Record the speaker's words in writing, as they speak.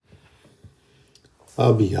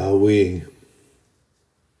Abba Yahweh,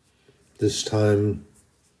 this time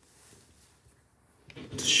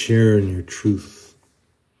to share in your truth,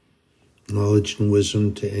 knowledge and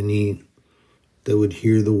wisdom to any that would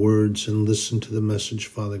hear the words and listen to the message,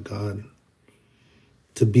 Father God.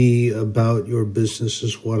 To be about your business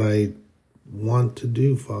is what I want to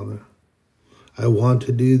do, Father. I want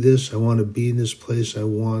to do this. I want to be in this place. I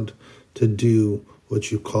want to do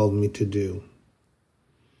what you called me to do.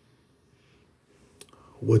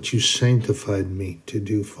 What you sanctified me to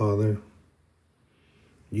do, Father.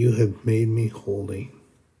 You have made me holy.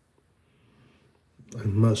 I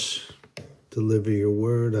must deliver your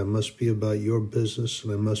word. I must be about your business,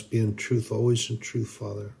 and I must be in truth, always in truth,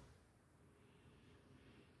 Father.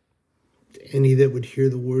 Any that would hear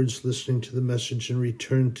the words, listening to the message, and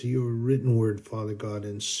return to your written word, Father God,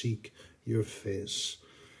 and seek your face.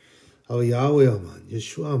 Al Yahweh Aman,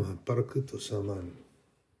 Yeshua Aman, Parakutos Aman.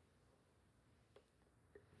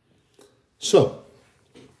 So,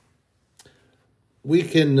 we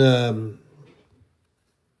can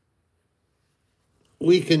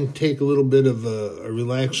take a little bit of a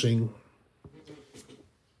relaxing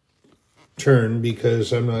turn,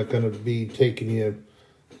 because I'm not going to be taking you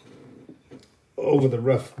over the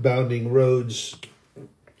rough bounding roads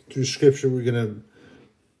through Scripture. I'm going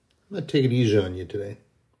to take it easy on you today.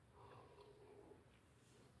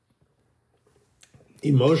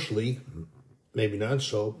 Emotionally, maybe not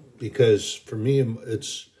so, because for me,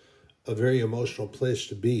 it's a very emotional place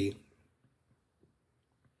to be.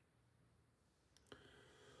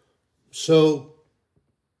 So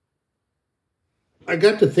I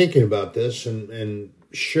got to thinking about this and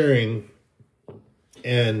sharing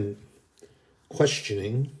and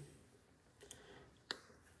questioning,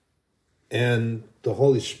 and the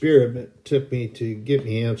Holy Spirit took me to give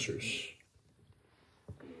me answers.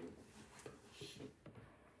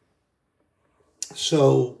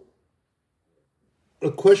 So a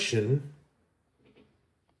question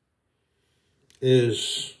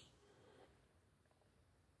is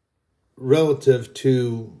relative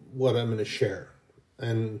to what I'm going to share.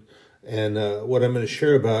 And what I'm going to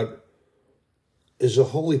share about is a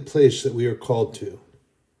holy place that we are called to.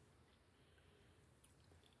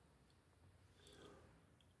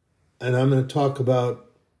 And I'm going to talk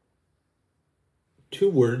about two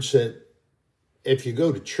words that, if you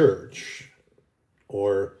go to church,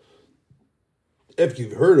 or if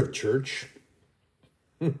you've heard of church,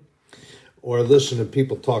 or listen to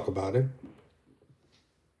people talk about it,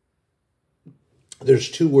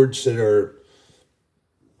 there's two words that are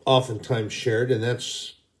oftentimes shared, and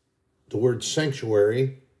that's the word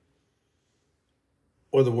sanctuary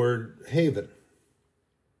or the word haven.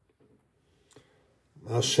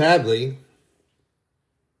 Now, sadly,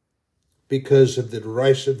 because of the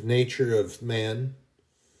derisive nature of man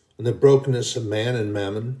and the brokenness of man and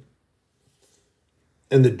mammon,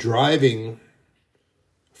 and the driving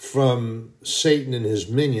from Satan and his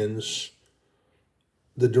minions,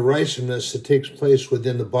 the derisiveness that takes place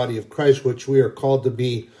within the body of Christ, which we are called to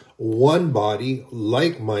be one body,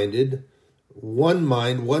 like-minded, one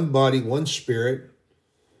mind, one body, one spirit,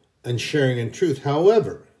 and sharing in truth.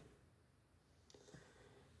 However,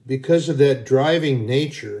 because of that driving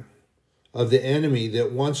nature of the enemy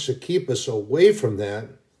that wants to keep us away from that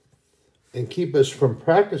and keep us from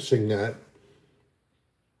practicing that,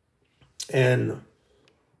 and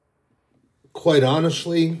quite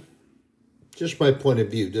honestly, just my point of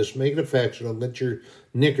view, just make it a fact. Don't get your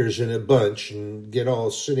knickers in a bunch and get all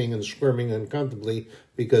sitting and squirming uncomfortably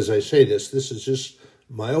because I say this. This is just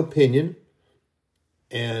my opinion,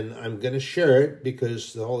 and I'm going to share it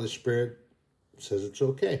because the Holy Spirit says it's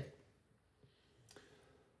okay.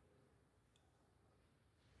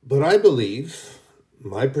 But I believe,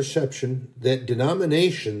 my perception, that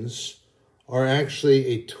denominations are actually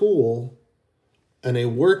a tool and a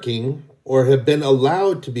working, or have been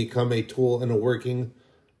allowed to become a tool and a working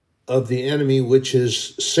of the enemy, which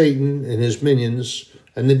is Satan and his minions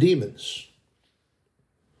and the demons.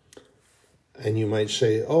 And you might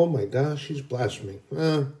say, oh my gosh, he's blaspheming.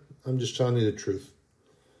 I'm just telling you the truth.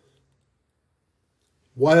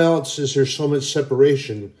 Why else is there so much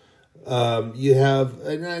separation? You have,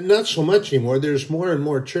 not so much anymore, there's more and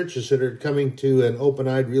more churches that are coming to an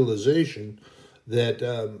open-eyed realization that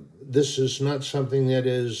this is not something that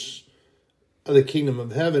is of the kingdom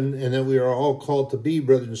of heaven, and that we are all called to be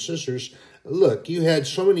brothers and sisters. Look, you had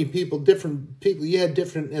so many people, different people, you had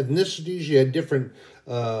different ethnicities, you had different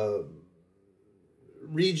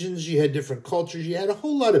regions, you had different cultures, you had a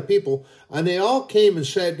whole lot of people, and they all came and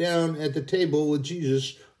sat down at the table with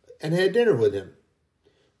Jesus and had dinner with him.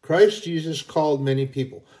 Christ Jesus called many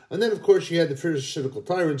people. And then, of course, you had the pharisaical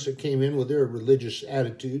tyrants that came in with their religious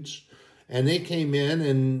attitudes. And they came in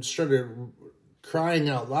and started crying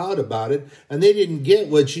out loud about it. And they didn't get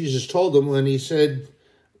what Jesus told them when he said,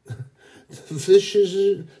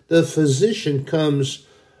 the physician comes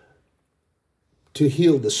to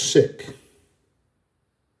heal the sick.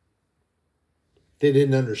 They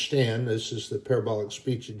didn't understand. This is the parabolic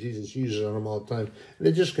speech that Jesus uses on them all the time. And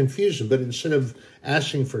it just confused them. But instead of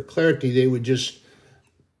asking for clarity, they would just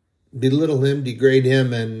belittle him, degrade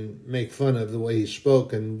him, and make fun of the way he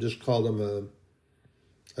spoke, and just called him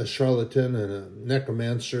a charlatan and a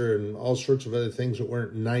necromancer and all sorts of other things that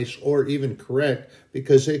weren't nice or even correct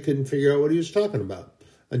because they couldn't figure out what he was talking about.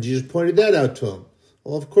 And Jesus pointed that out to him.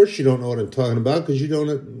 Well, of course you don't know what I'm talking about because you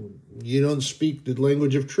don't speak the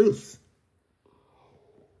language of truth.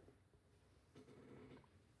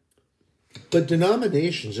 But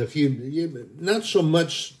denominations, if you not so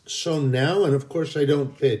much so now, and of course I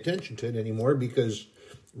don't pay attention to it anymore because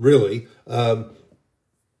really I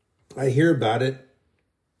hear about it,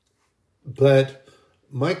 but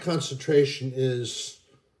my concentration is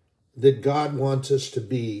that God wants us to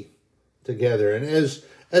be together. And as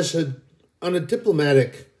a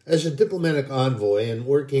diplomatic envoy and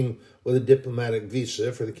working with a diplomatic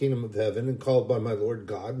visa for the kingdom of heaven and called by my Lord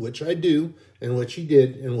God, which I do, and which he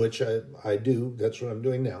did, and which I do, that's what I'm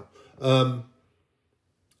doing now.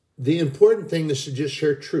 The important thing is to just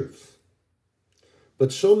share truth.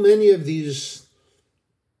 But so many of these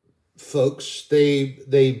folks,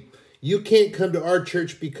 you can't come to our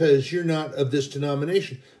church because you're not of this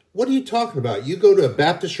denomination. What are you talking about? You go to a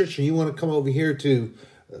Baptist church and you want to come over here to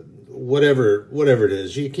whatever it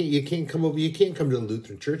is. You can't come to a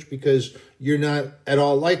Lutheran church because you're not at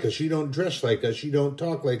all like us. You don't dress like us. You don't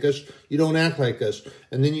talk like us. You don't act like us.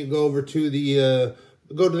 And then you go over to the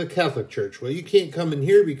Catholic church. Well, you can't come in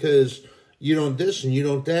here because you don't this and you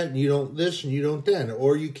don't that and you don't this and you don't that.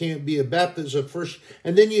 Or you can't be a Baptist at first.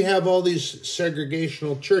 And then you have all these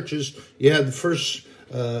segregational churches. You have the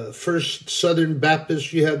first Southern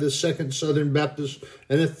Baptist, you have the second Southern Baptist,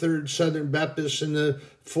 and the third Southern Baptist, and the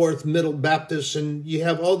fourth Middle Baptist, and you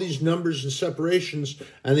have all these numbers and separations,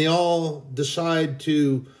 and they all decide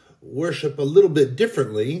to worship a little bit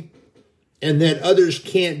differently, and that others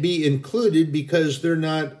can't be included because they're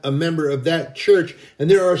not a member of that church.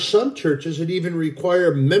 And there are some churches that even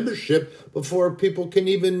require membership before people can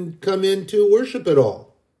even come in to worship at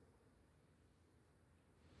all.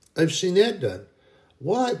 I've seen that done.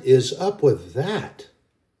 What is up with that?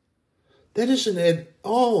 That isn't at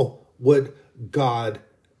all what God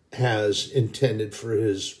has intended for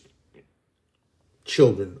his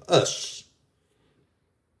children, us.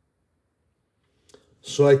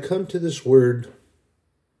 So I come to this word,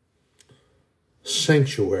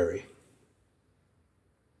 sanctuary.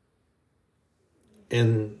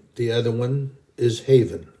 And the other one is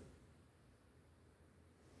haven.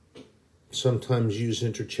 Sometimes used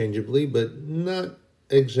interchangeably, but not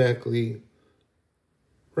exactly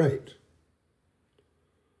right.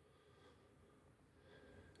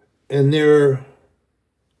 And the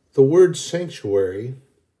word sanctuary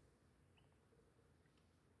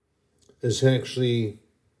is actually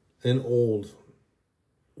an old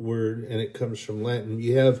word, and it comes from Latin.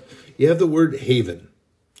 You have the word haven.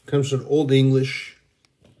 It comes from Old English,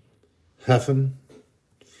 hafen,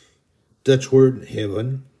 Dutch word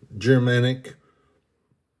haven, Germanic,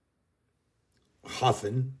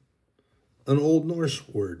 Hafen, an Old Norse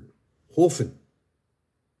word, Hofen.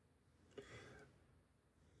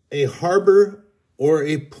 A harbor or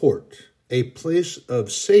a port, a place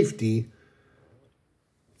of safety,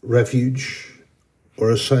 refuge,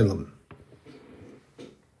 or asylum.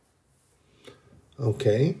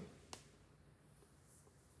 Okay.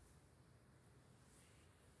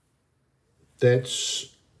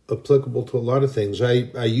 That's applicable to a lot of things.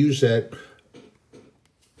 I use that.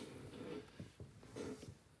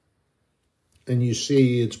 And you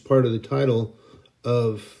see, it's part of the title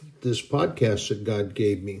of this podcast that God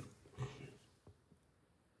gave me.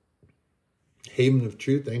 Haven of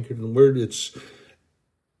Truth, anchored in the Word. It's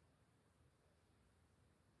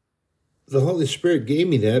the Holy Spirit gave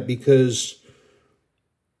me that because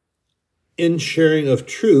in sharing of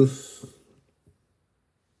truth,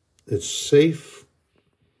 it's safe.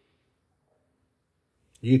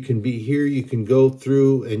 You can be here, you can go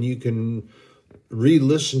through, and you can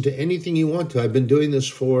re-listen to anything you want to. I've been doing this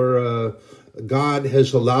for, God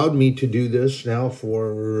has allowed me to do this now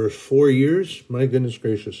for 4 years. My goodness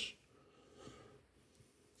gracious.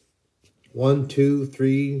 1, 2,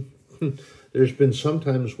 3. there's been some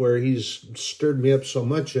times where he's stirred me up so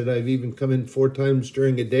much that I've even come in 4 times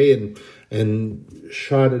during a day and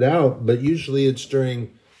shot it out. But usually it's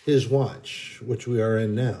during his watch, which we are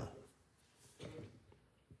in now.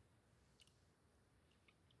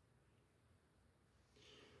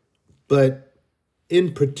 But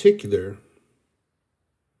in particular,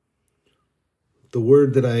 the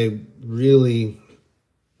word that I really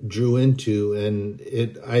drew into, and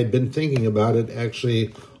I'd been thinking about it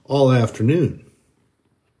actually all afternoon.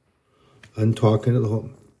 I'm talking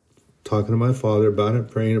to my Father about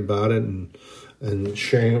it, praying about it, and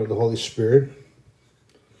sharing it with the Holy Spirit.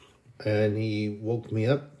 And he woke me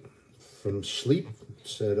up from sleep,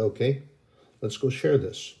 said, okay, let's go share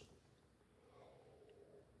this.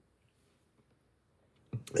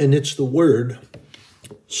 And it's the word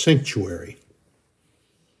sanctuary.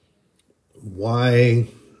 Why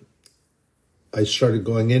I started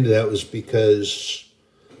going into that was because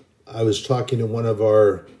I was talking to one of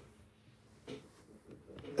our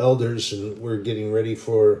elders, and we're getting ready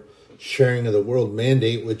for sharing of the world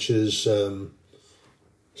mandate, which is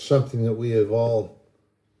something that we have all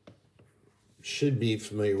should be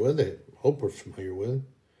familiar with. I hope we're familiar with.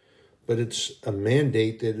 But it's a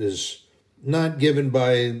mandate that is not given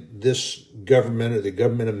by this government or the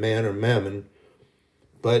government of man or mammon,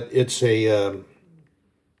 but it's a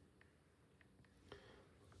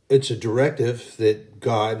directive that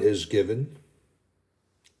God has given,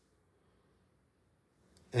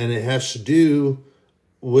 and it has to do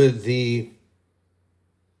with the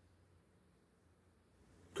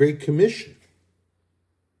Great Commission,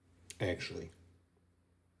 actually.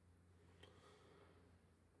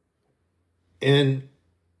 And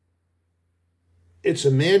it's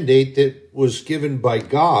a mandate that was given by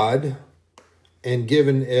God and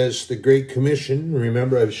given as the Great Commission.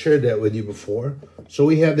 Remember, I've shared that with you before. So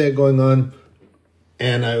we have that going on.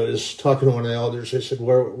 And I was talking to one of the elders. I said,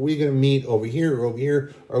 well, are we going to meet over here or over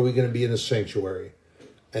here? Or are we going to be in the sanctuary?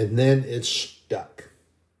 And then it stuck.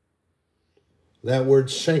 That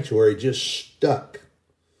word sanctuary just stuck.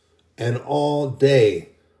 And all day,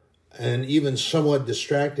 and even somewhat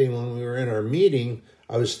distracting when we were in our meeting,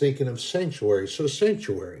 I was thinking of sanctuary. So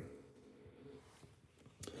sanctuary.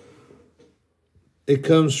 It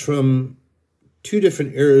comes from 2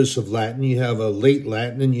 different eras of Latin. You have a late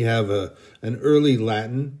Latin and you have an early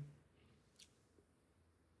Latin.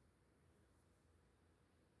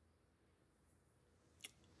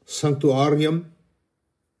 Sanctuarium,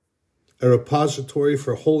 a repository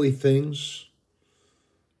for holy things.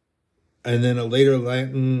 And then a later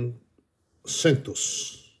Latin,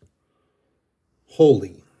 sanctus,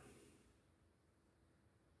 holy.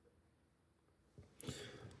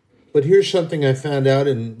 But here's something I found out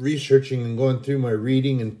in researching and going through my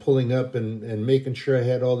reading and pulling up and making sure I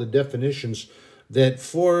had all the definitions, that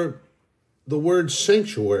for the word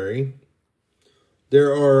sanctuary,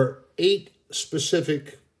 there are 8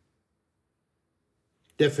 specific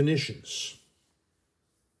definitions.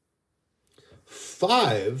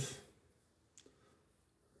 5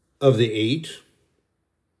 of the 8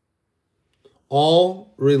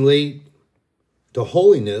 all relate to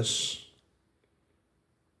holiness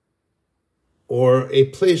or a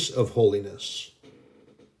place of holiness.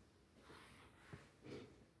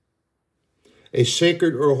 A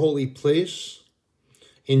sacred or holy place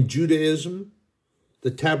in Judaism,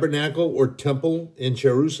 the tabernacle or temple in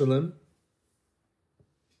Jerusalem,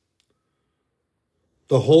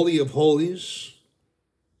 the Holy of Holies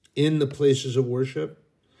in the places of worship,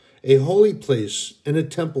 a holy place in a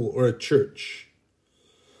temple or a church.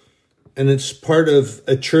 And it's part of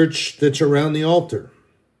a church that's around the altar.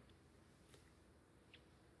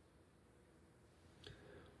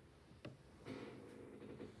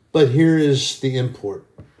 But here is the import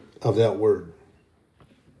of that word.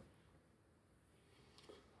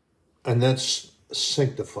 And that's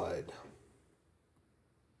sanctified.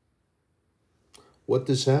 What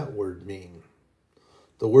does that word mean?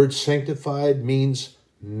 The word sanctified means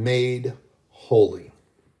made holy.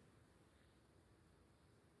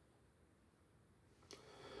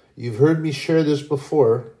 You've heard me share this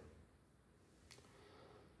before.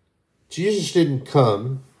 Jesus didn't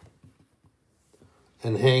come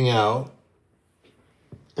and hang out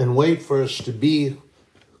and wait for us to become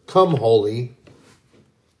holy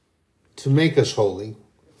to make us holy.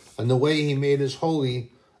 And the way he made us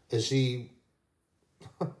holy is he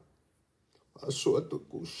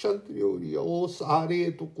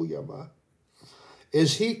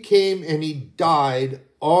came and he died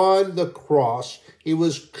on the cross. He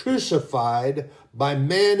was crucified by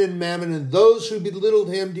man and mammon, and those who belittled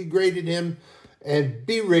him, degraded him, and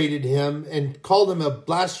berated him, and called him a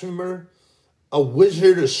blasphemer, a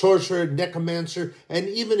wizard, a sorcerer, a necromancer, and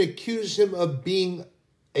even accused him of being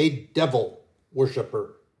a devil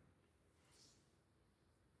worshiper.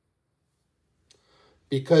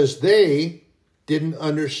 Because they didn't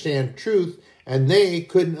understand truth, and they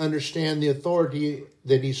couldn't understand the authority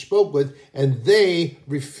that he spoke with, and they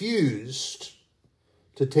refused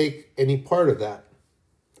to take any part of that.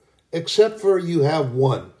 Except for you have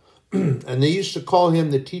one. And they used to call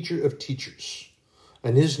him the teacher of teachers.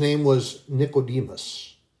 And his name was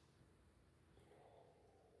Nicodemus.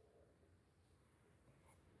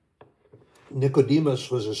 Nicodemus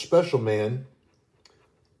was a special man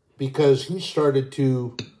because he started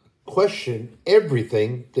to question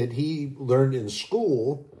everything that he learned in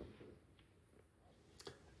school.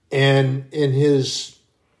 And in his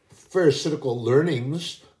Pharisaical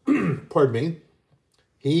learnings, pardon me,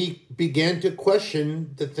 he began to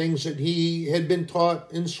question the things that he had been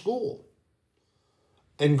taught in school.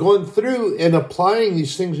 And going through and applying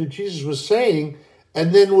these things that Jesus was saying,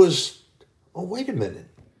 and then was, oh, wait a minute.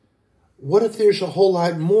 What if there's a whole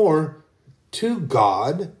lot more to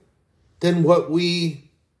God than what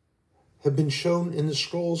we have been shown in the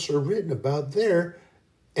scrolls or written about there,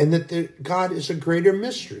 and that God is a greater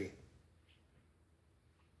mystery?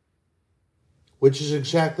 Which is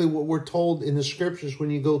exactly what we're told in the scriptures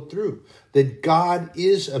when you go through, that God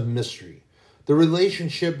is a mystery. The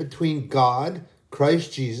relationship between God,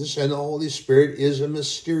 Christ Jesus, and the Holy Spirit is a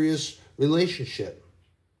mysterious relationship.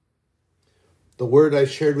 The word I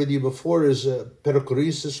shared with you before is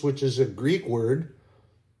perichoresis, which is a Greek word.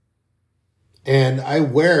 And I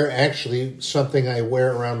wear, actually, something I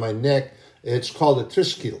wear around my neck. It's called a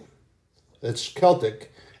triskele. It's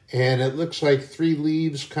Celtic, and it looks like three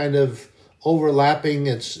leaves kind of overlapping.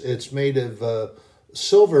 It's made of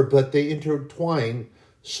silver, but they intertwine.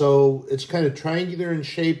 So it's kind of triangular in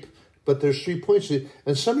shape, but there's 3 points.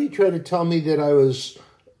 And somebody tried to tell me that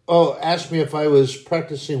asked me if I was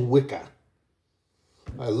practicing Wicca.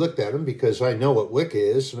 I looked at him because I know what Wicca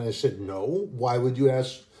is, and I said, no, why would you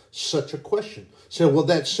ask such a question? He said, well,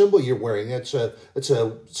 that symbol you're wearing, it's a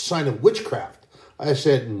sign of witchcraft. I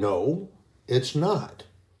said, no, it's not.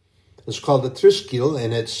 It's called a triskele,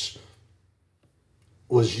 and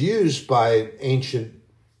was used by ancient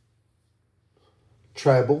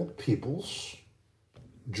tribal peoples.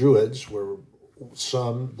 Druids were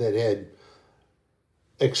some that had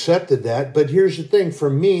accepted that. But here's the thing. For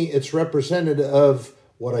me, it's representative of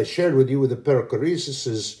what I shared with you with the perichoresis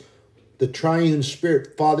is the triune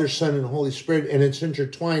spirit, Father, Son, and Holy Spirit, and it's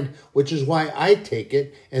intertwined, which is why I take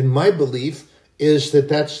it. And my belief is that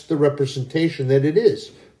that's the representation that it is.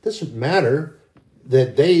 It doesn't matter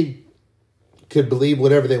that they could believe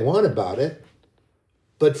whatever they want about it.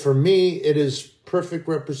 But for me, it is perfect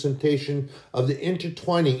representation of the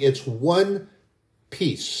intertwining. It's one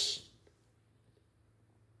piece.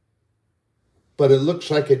 But it looks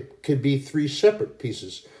like it could be 3 separate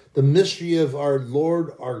pieces. The mystery of our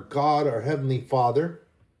Lord, our God, our Heavenly Father,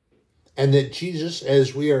 and that Jesus,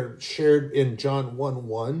 as we are shared in John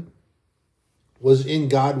 1:1, was in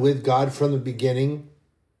God, with God from the beginning,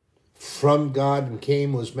 from God and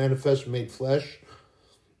came, was manifest, made flesh.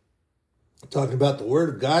 Talking about the Word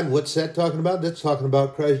of God. What's that talking about? That's talking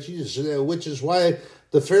about Christ Jesus, which is why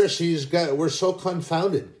the Pharisees were so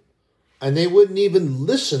confounded. And they wouldn't even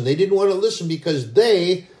listen. They didn't want to listen because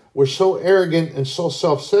they were so arrogant and so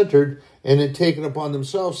self-centered and had taken upon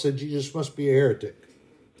themselves that Jesus must be a heretic.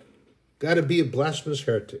 Got to be a blasphemous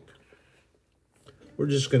heretic. We're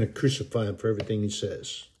just going to crucify him for everything he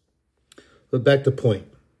says. But back to point.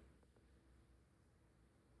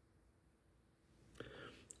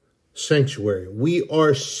 Sanctuary. We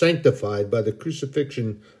are sanctified by the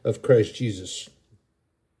crucifixion of Christ Jesus.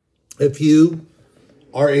 If you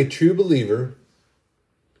are a true believer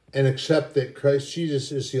and accept that Christ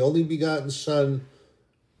Jesus is the only begotten Son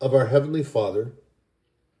of our Heavenly Father,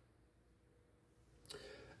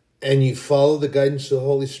 and you follow the guidance of the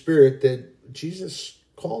Holy Spirit that Jesus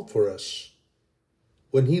called for us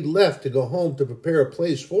when he left to go home to prepare a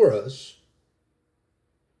place for us,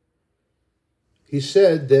 he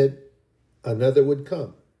said that another would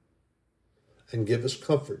come and give us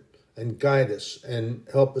comfort and guide us and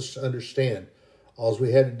help us to understand. All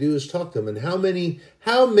we had to do is talk to him. And how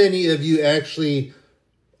many of you actually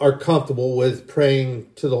are comfortable with praying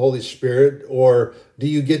to the Holy Spirit? Or do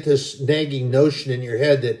you get this nagging notion in your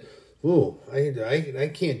head that, oh,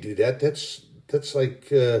 I can't do that. That's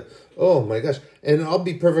like, oh my gosh. And I'll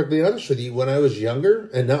be perfectly honest with you. When I was younger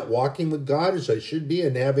and not walking with God as I should be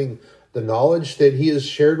and having the knowledge that he has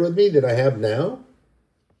shared with me that I have now,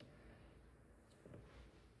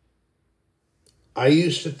 I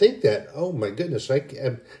used to think that, oh my goodness,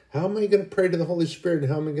 how am I going to pray to the Holy Spirit?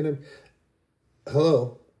 How am I going to...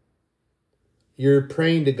 Hello? You're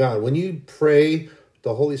praying to God. When you pray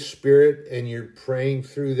the Holy Spirit and you're praying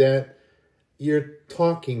through that, you're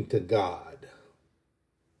talking to God.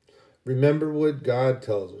 Remember what God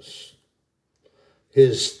tells us.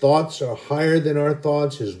 His thoughts are higher than our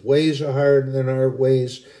thoughts. His ways are higher than our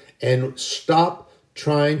ways. And stop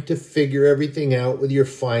trying to figure everything out with your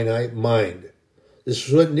finite mind. This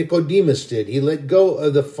is what Nicodemus did. He let go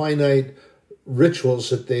of the finite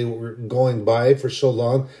rituals that they were going by for so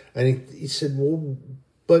long. And he said, well,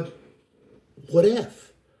 but what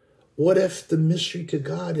if? What if the mystery to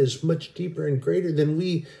God is much deeper and greater than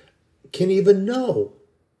we can even know?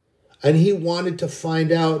 And he wanted to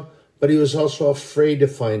find out, but he was also afraid to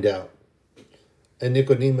find out. And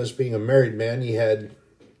Nicodemus, being a married man, he had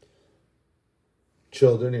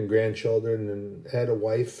children and grandchildren and had a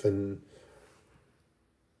wife and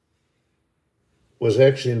was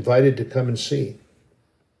actually invited to come and see.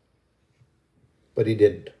 But he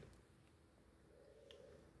didn't.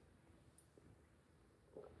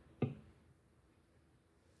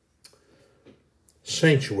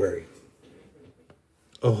 Sanctuary,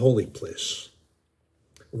 a holy place.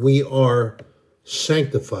 We are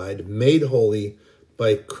sanctified, made holy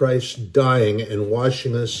by Christ dying and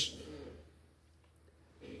washing us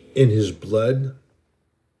in his blood,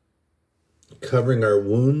 covering our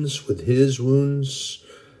wounds with his wounds,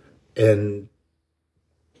 and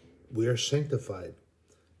we are sanctified.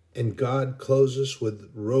 And God clothes us with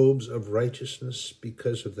robes of righteousness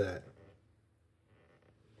because of that.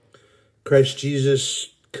 Christ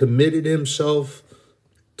Jesus committed himself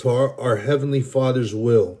to our Heavenly Father's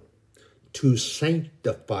will to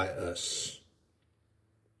sanctify us,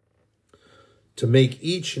 to make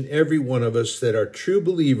each and every one of us that are true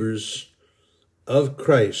believers of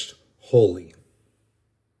Christ holy.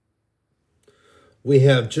 We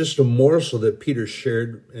have just a morsel that Peter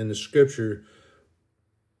shared in the scripture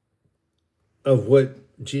of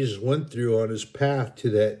what Jesus went through on his path to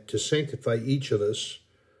that, to sanctify each of us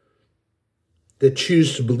that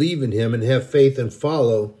choose to believe in him and have faith and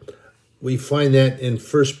follow. We find that in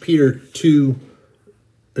 1 Peter 2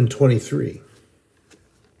 and 23.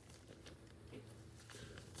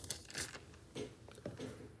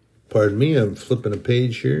 Pardon me, I'm flipping a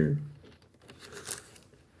page here.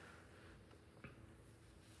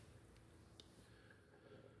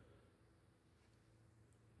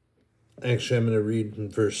 Actually, I'm going to read in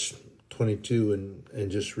verse 22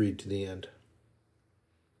 and just read to the end.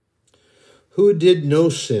 Who did no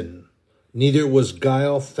sin, neither was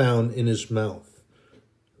guile found in his mouth.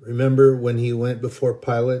 Remember when he went before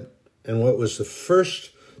Pilate, and what was the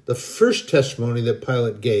first testimony that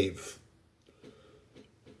Pilate gave?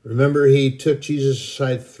 Remember, he took Jesus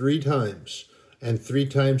aside 3 times, and 3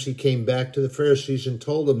 times he came back to the Pharisees and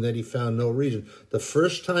told them that he found no reason. The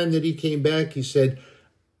first time that he came back, he said,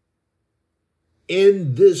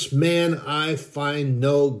 "In this man I find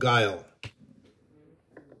no guile."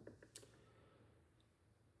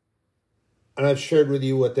 And I've shared with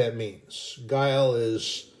you what that means. Guile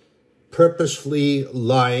is purposefully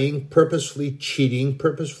lying, purposefully cheating,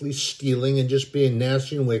 purposefully stealing, and just being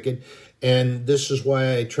nasty and wicked. And this is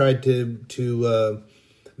why I tried to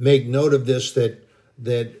make note of this,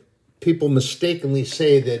 that people mistakenly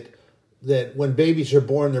say that when babies are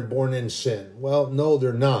born, they're born in sin. Well, no,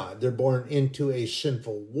 they're not. They're born into a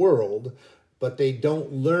sinful world, but they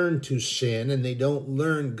don't learn to sin and they don't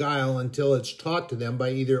learn guile until it's taught to them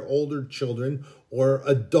by either older children or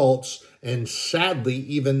adults, and sadly,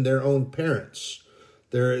 even their own parents.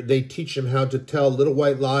 They teach them how to tell little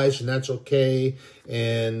white lies, and that's okay.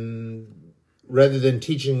 And rather than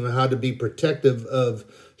teaching them how to be protective of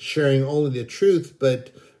sharing only the truth,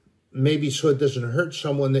 but maybe so it doesn't hurt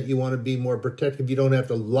someone, that you want to be more protective. You don't have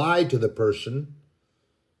to lie to the person,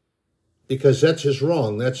 because that's just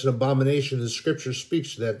wrong. That's an abomination. The scripture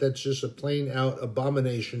speaks to that. That's just a plain out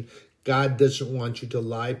abomination. God doesn't want you to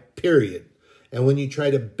lie, period. And when you try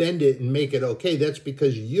to bend it and make it okay, that's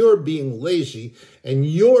because you're being lazy and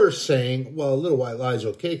you're saying, well, a little white lie is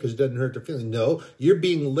okay because it doesn't hurt their feeling. No, you're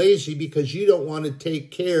being lazy because you don't want to take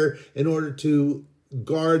care in order to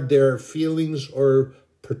guard their feelings or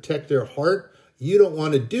protect their heart. You don't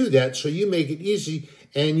want to do that, so you make it easy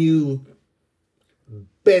and you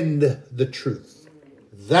bend the truth.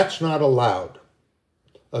 That's not allowed.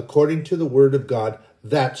 According to the word of God,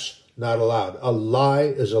 that's not allowed. A lie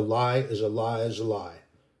is a lie is a lie is a lie.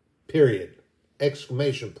 Period.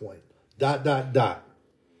 Exclamation point. ...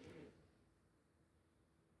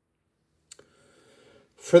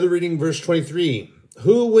 Further reading verse 23.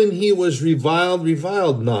 who when he was reviled,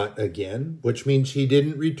 reviled not again, which means he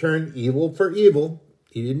didn't return evil for evil.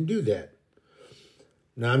 He didn't do that.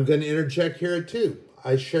 Now I'm going to interject here too.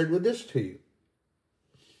 I shared with this to you.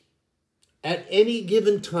 At any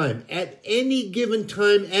given time,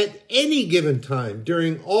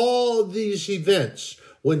 during all these events,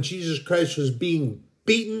 when Jesus Christ was being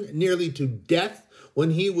beaten nearly to death,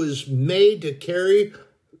 when he was made to carry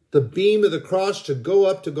the beam of the cross to go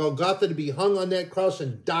up to Golgotha to be hung on that cross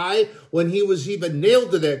and die, when he was even nailed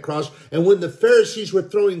to that cross, and when the Pharisees were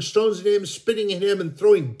throwing stones at him, spitting at him, and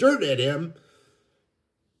throwing dirt at him,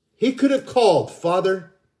 he could have called,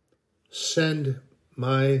 Father, send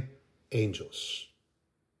my angels.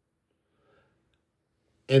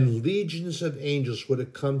 And legions of angels would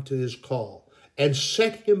have come to his call and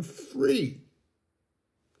set him free.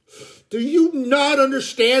 Do you not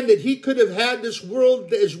understand that he could have had this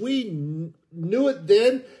world as we knew it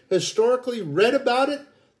then, historically read about it,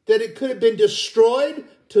 that it could have been destroyed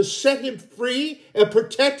to set him free and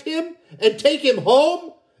protect him and take him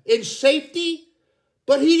home in safety?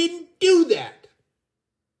 But he didn't do that.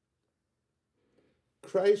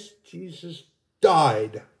 Christ Jesus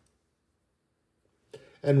died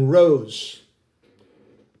and rose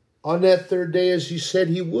on that third day as he said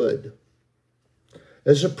he would,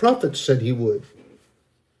 as the prophet said he would.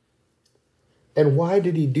 And why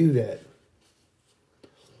did he do that?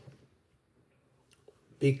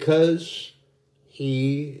 Because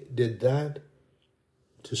he did that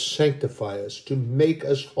to sanctify us, to make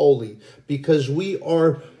us holy, because we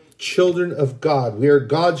are children of God. We are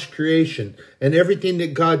God's creation, and everything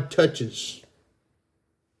that God touches,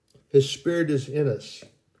 his Spirit is in us.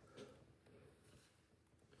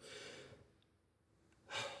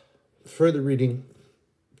 Further reading,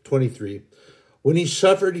 23. When he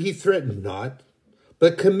suffered, he threatened not,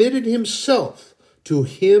 but committed himself to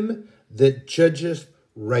him that judgeth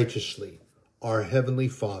righteously, our heavenly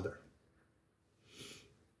Father,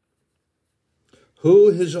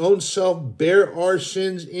 who his own self bare our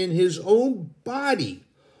sins in his own body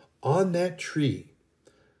on that tree,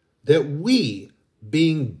 that we,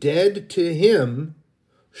 being dead to him,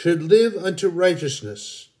 should live unto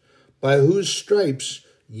righteousness, by whose stripes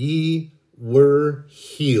ye were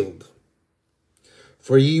healed.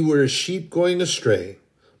 For ye were as sheep going astray,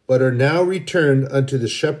 but are now returned unto the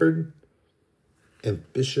shepherd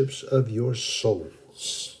and bishops of your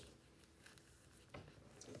souls.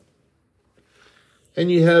 And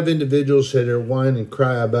you have individuals that are whine and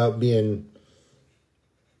cry about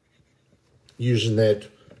using that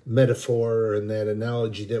metaphor and that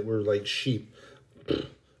analogy that we're like sheep.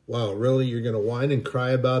 Wow, really? You're going to whine and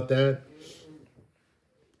cry about that?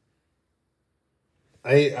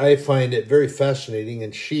 I find it very fascinating,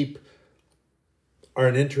 and sheep are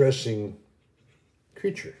an interesting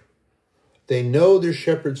creature. They know their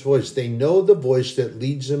shepherd's voice. They know the voice that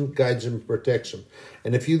leads them, guides them, protects them.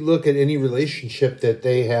 And if you look at any relationship that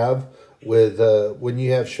they have with, when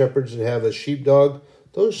you have shepherds that have a sheepdog,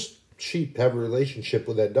 those sheep have a relationship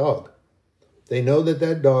with that dog. They know that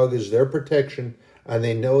that dog is their protection, and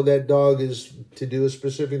they know that dog is to do a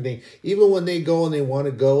specific thing. Even when they go and they want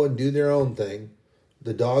to go and do their own thing,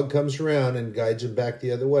 the dog comes around and guides them back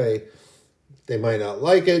the other way. They might not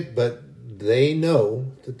like it, but they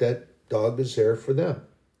know that that dog is there for them.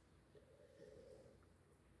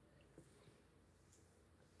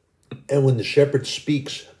 And when the shepherd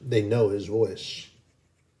speaks, they know his voice.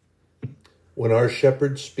 When our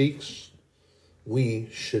shepherd speaks, we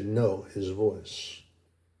should know his voice.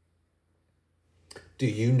 Do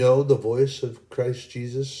you know the voice of Christ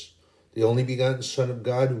Jesus, the only begotten Son of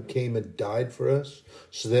God, who came and died for us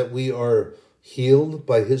so that we are healed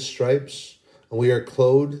by his stripes and we are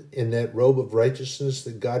clothed in that robe of righteousness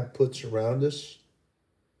that God puts around us?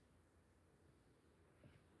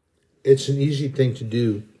 It's an easy thing to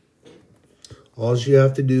do. All you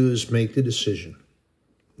have to do is make the decision.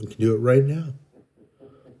 You can do it right now.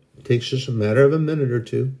 It takes just a matter of a minute or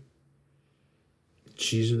two.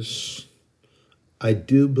 Jesus, I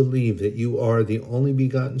do believe that you are the only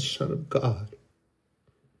begotten Son of God.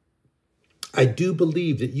 I do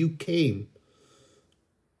believe that you came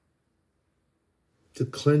to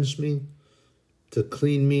cleanse me, to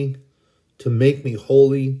clean me, to make me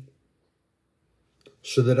holy,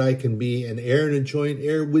 so that I can be an heir and a joint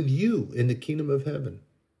heir with you in the kingdom of heaven.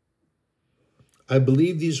 I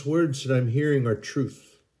believe these words that I'm hearing are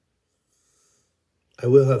truth. I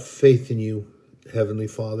will have faith in you, Heavenly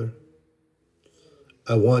Father.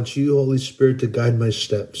 I want you, Holy Spirit, to guide my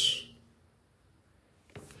steps.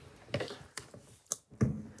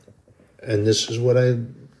 And this is what I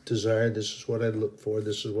desire. This is what I look for.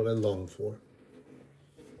 This is what I long for.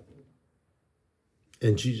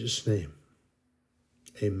 In Jesus' name,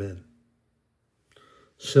 amen.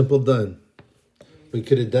 Simple done. We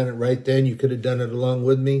could have done it right then. You could have done it along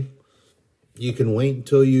with me. You can wait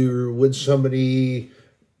until you're with somebody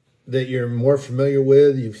that you're more familiar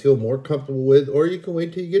with, you feel more comfortable with, or you can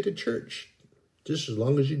wait till you get to church, just as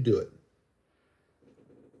long as you do it.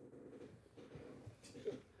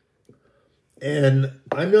 And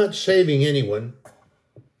I'm not saving anyone,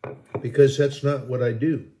 because that's not what I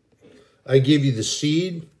do. I give you the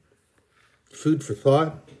seed, food for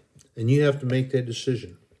thought, and you have to make that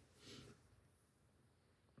decision.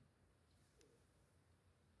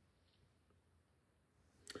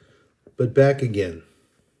 But back again,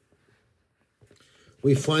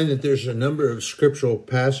 we find that there's a number of scriptural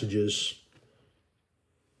passages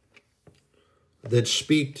that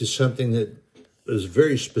speak to something that is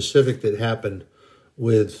very specific that happened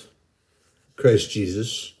with Christ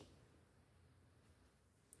Jesus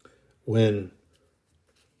when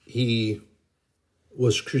he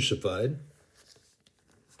was crucified.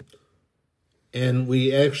 And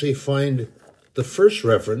we actually find the first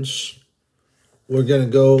reference. We're going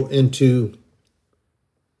to go into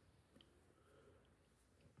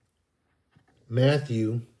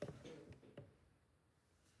Matthew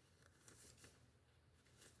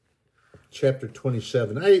chapter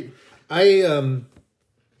 27.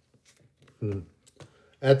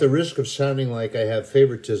 At the risk of sounding like I have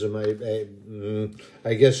favoritism,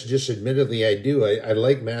 I guess just admittedly I do. I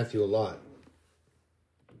like Matthew a lot.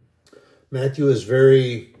 Matthew is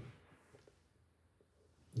very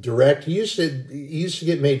direct. He used to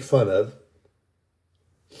get made fun of.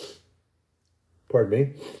 Pardon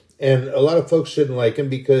me. And a lot of folks didn't like him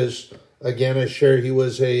because, again, I share he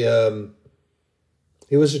was a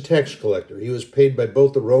tax collector. He was paid by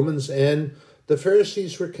both the Romans, and the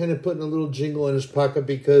Pharisees were kind of putting a little jingle in his pocket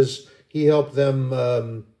because he helped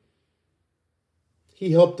them.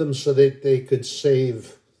 He helped them so that they could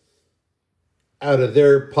save out of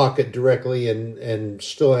their pocket directly and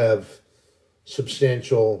still have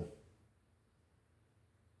substantial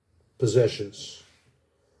possessions.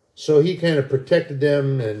 So he kind of protected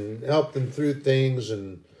them and helped them through things,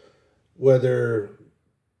 and whether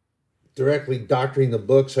directly doctoring the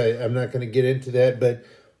books, I'm not going to get into that, but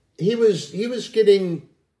he was getting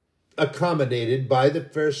accommodated by the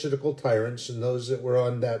Pharisaical tyrants and those that were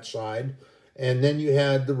on that side. And then you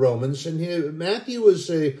had the Romans, and Matthew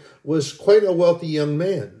was quite a wealthy young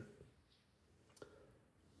man.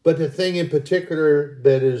 But the thing in particular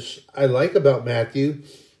that I like about Matthew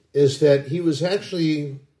is that he was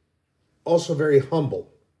actually also very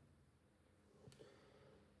humble.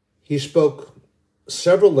 He spoke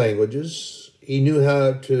several languages. He knew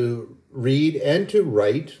how to read and to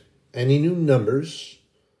write, and he knew numbers.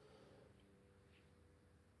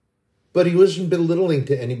 But he wasn't belittling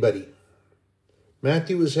to anybody.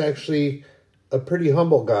 Matthew was actually a pretty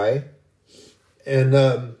humble guy,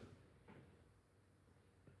 and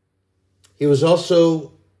he was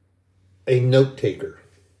also a note taker,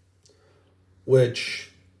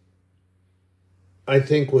 which I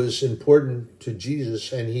think was important to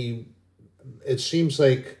Jesus. And it seems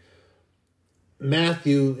like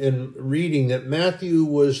Matthew, in reading that, Matthew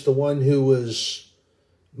was the one who was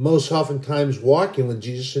most oftentimes walking with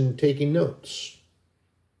Jesus and taking notes.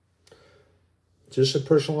 Just a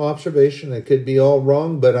personal observation. I could be all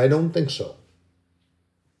wrong, but I don't think so.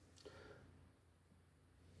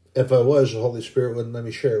 If I was, the Holy Spirit wouldn't let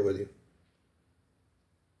me share it with you.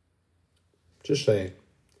 Just saying.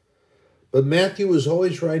 But Matthew was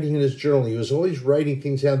always writing in his journal. He was always writing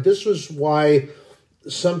things down. This was why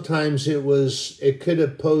sometimes it could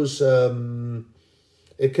have posed a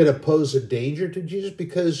danger to Jesus,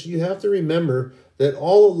 because you have to remember that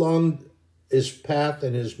all along his path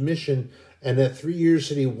and his mission, and that 3 years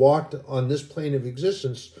that he walked on this plane of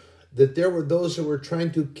existence, that there were those that were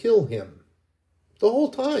trying to kill him the whole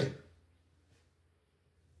time.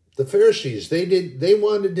 The Pharisees, they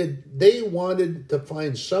wanted to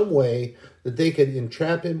find some way that they could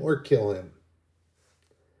entrap him or kill him.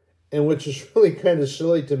 And which is really kind of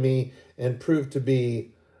silly to me and proved to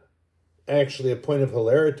be actually a point of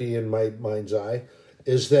hilarity in my mind's eye,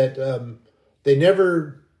 is that they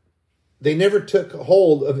never took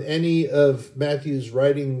hold of any of Matthew's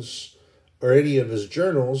writings or any of his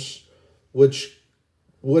journals, which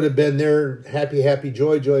would have been their happy, happy,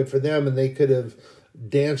 joy, joy for them, and they could have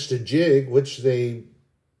danced a jig, which they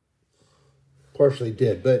partially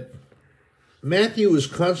did. But Matthew was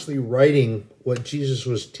constantly writing what Jesus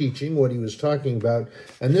was teaching, what he was talking about,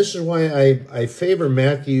 and this is why I favor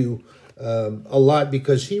Matthew a lot,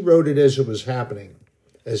 because he wrote it as it was happening.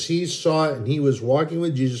 as he saw it and he was walking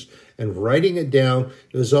with Jesus and writing it down.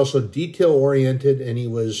 It was also detail-oriented, and he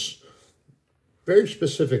was very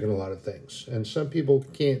specific in a lot of things. And some people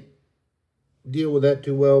can't deal with that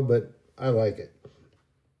too well, but I like it.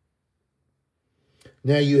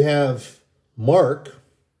 Now you have Mark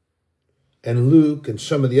and Luke and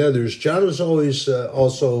some of the others. John was always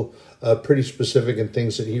also pretty specific in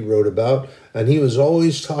things that he wrote about, and he was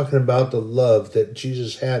always talking about the love that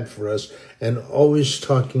Jesus had for us, and always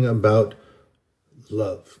talking about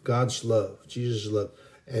love, God's love, Jesus' love,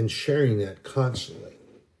 and sharing that constantly.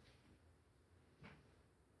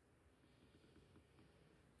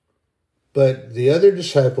 But the other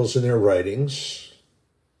disciples in their writings,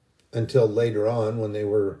 until later on when they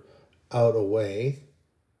were out away,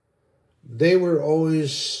 they were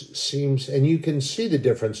always seems, and you can see the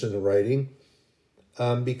difference in the writing,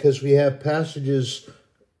 because we have passages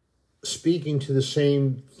speaking to the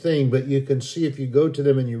same thing, but you can see if you go to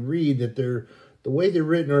them and you read that the way they're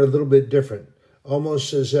written are a little bit different,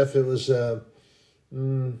 almost as if it was a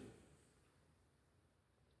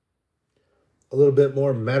little bit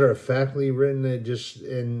more matter-of-factly written,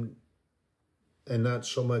 and not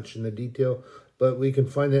so much in the detail. But we can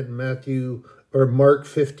find that in Matthew or Mark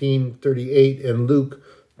 15:38 and Luke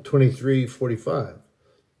 23:45.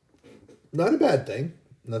 Not a bad thing.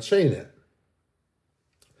 I'm not saying that.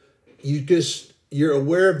 You're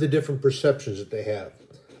aware of the different perceptions that they have.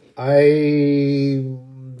 I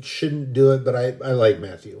shouldn't do it, but I like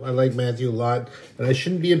Matthew. I like Matthew a lot, and I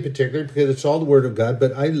shouldn't be in particular because it's all the Word of God,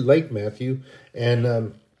 but I like Matthew,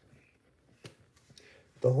 and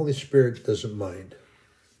the Holy Spirit doesn't mind.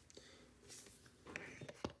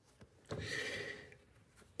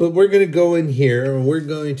 But we're going to go in here, and we're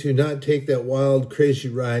going to not take that wild, crazy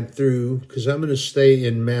ride through, because I'm going to stay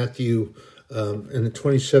in Matthew in the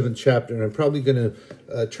 27th chapter, and I'm probably going to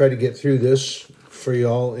try to get through this for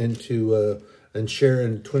y'all into and share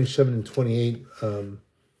in 27 and 28. I'm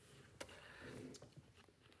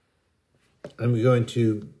going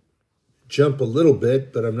to jump a little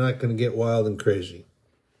bit, but I'm not going to get wild and crazy.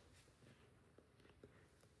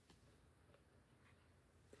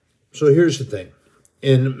 So here's the thing.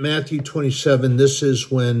 In Matthew 27, this is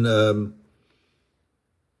when the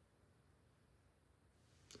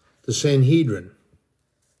Sanhedrin,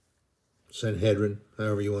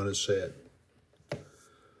 however you want to say it,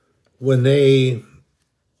 when they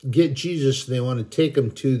get Jesus, they want to take him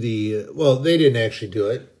to the, well, they didn't actually do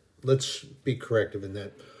it. Let's be corrective in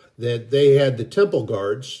that they had the temple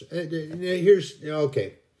guards.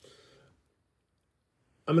 Okay.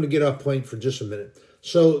 I'm going to get off point for just a minute.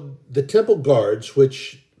 So the temple guards,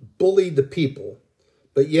 which bullied the people,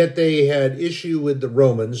 but yet they had issue with the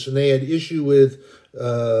Romans, and they had issue with,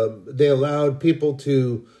 they allowed people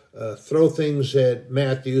to throw things at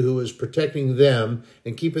Matthew, who was protecting them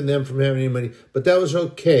and keeping them from having any money. But that was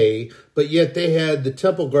okay. But yet they had the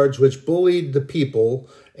temple guards, which bullied the people.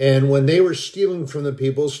 And when they were stealing from the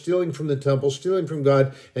people, stealing from the temple, stealing from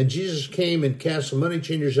God, and Jesus came and cast the money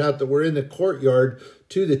changers out that were in the courtyard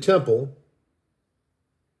to the temple,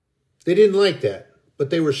 they didn't like that. But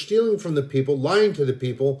they were stealing from the people, lying to the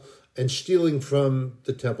people, and stealing from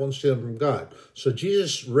the temple and stealing from God. So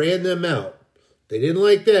Jesus ran them out. They didn't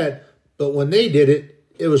like that, but when they did it,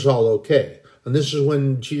 it was all okay. And this is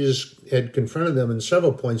when Jesus had confronted them in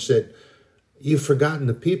several points that you've forgotten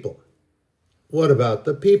the people. What about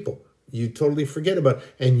the people? You totally forget about it.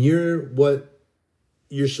 And what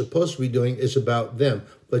you're supposed to be doing is about them,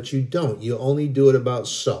 but you don't. You only do it about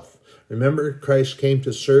self. Remember, Christ came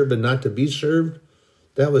to serve and not to be served?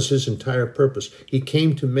 That was his entire purpose. He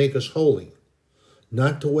came to make us holy,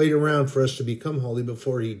 not to wait around for us to become holy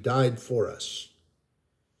before he died for us.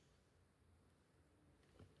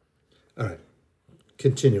 All right,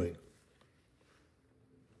 continuing.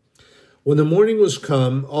 When the morning was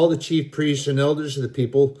come, all the chief priests and elders of the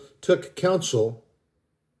people took counsel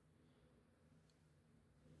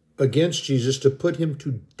against Jesus to put him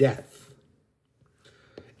to death.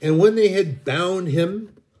 And when they had bound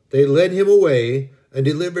him, they led him away and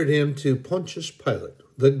delivered him to Pontius Pilate,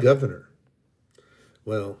 the governor.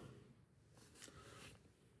 Well,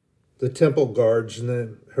 the temple guards and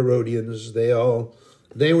the Herodians, they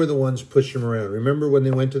were the ones pushing him around. Remember when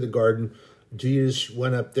they went to the garden, Jesus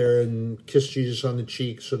went up there and kissed Jesus on the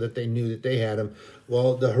cheek so that they knew that they had him.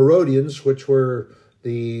 Well, the Herodians, which were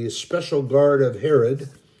the special guard of Herod,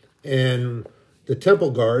 and the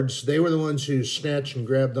temple guards, they were the ones who snatched and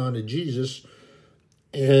grabbed onto Jesus.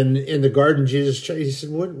 And in the garden, Jesus, he said,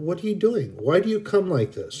 what are you doing? Why do you come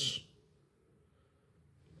like this?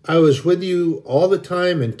 I was with you all the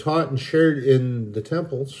time and taught and shared in the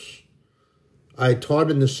temples. I taught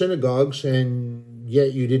in the synagogues, and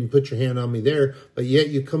yet you didn't put your hand on me there, but yet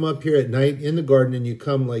you come up here at night in the garden, and you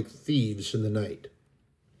come like thieves in the night.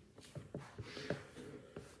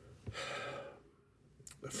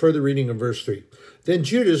 Further reading of verse 3. Then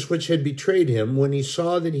Judas, which had betrayed him, when he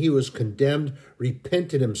saw that he was condemned,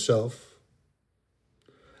 repented himself,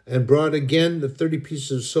 and brought again the 30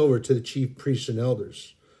 pieces of silver to the chief priests and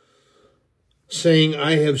elders, saying,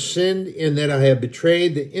 I have sinned in that I have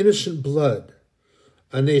betrayed the innocent blood.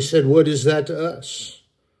 And they said, what is that to us?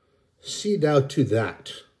 See thou to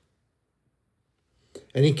that.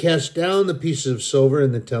 And he cast down the pieces of silver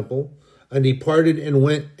in the temple, and departed and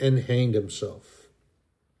went and hanged himself.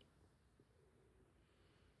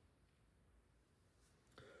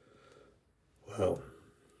 Wow.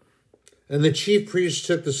 And the chief priests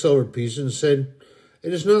took the silver piece and said,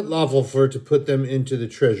 it is not lawful for it to put them into the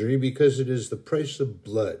treasury, because it is the price of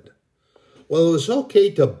blood. Well, it was okay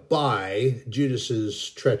to buy Judas's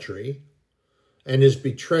treachery and his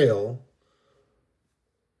betrayal.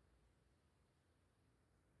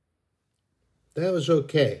 That was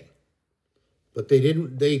okay. But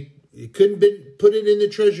you couldn't put it in the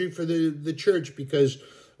treasury for the church because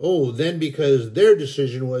their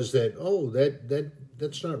decision was that,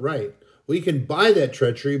 that's not right. We can buy that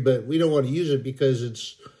treachery, but we don't want to use it because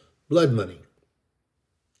it's blood money.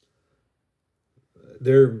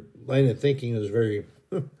 Their line of thinking is very,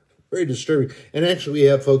 very disturbing. And actually, we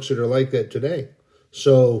have folks that are like that today.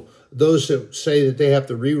 So those that say that they have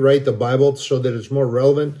to rewrite the Bible so that it's more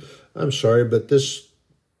relevant, I'm sorry, but this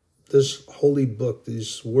holy book,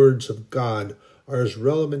 these words of God, are as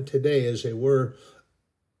relevant today as they were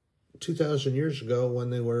 2,000 years ago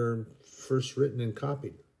when they were first written and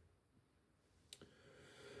copied.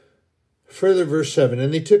 Further, verse 7,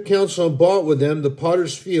 and they took counsel and bought with them the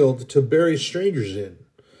potter's field to bury strangers in.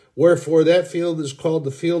 Wherefore that field is called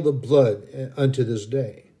the field of blood unto this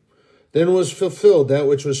day. Then was fulfilled that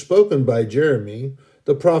which was spoken by Jeremy,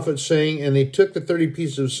 the prophet, saying, and they took the 30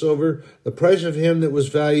 pieces of silver, the price of him that was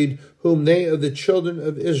valued, whom they of the children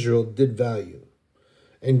of Israel did value,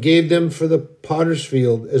 and gave them for the potter's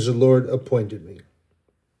field as the Lord appointed me.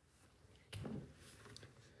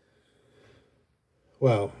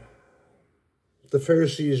 Wow. The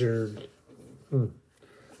Pharisees are,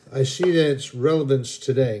 I see that it's relevance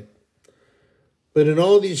today. But in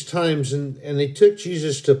all these times, and they took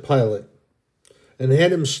Jesus to Pilate, and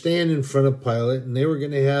had him stand in front of Pilate, and they were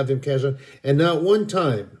going to have him cast out, and not one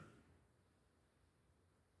time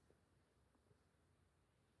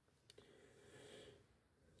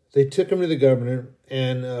they took him to the governor,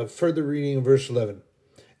 and further reading in verse 11.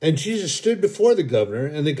 And Jesus stood before the governor,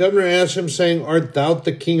 and the governor asked him, saying, art thou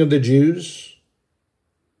the king of the Jews?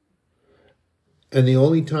 And the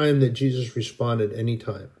only time that Jesus responded, any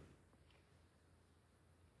time,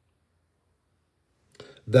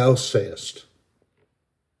 thou sayest.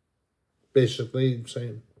 Basically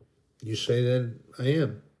saying, you say that I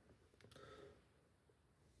am.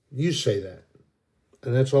 You say that.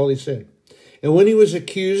 And that's all he said. And when he was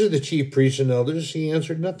accused of the chief priests and elders, he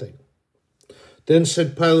answered nothing. Then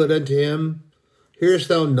said Pilate unto him, hearest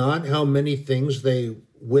thou not how many things they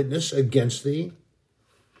witness against thee?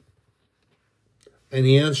 And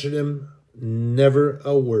he answered him, never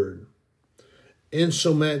a word.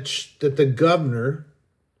 Insomuch that the governor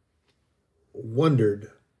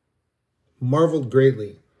marveled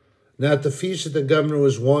greatly. Now at the feast that the governor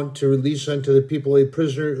was wont to release unto the people a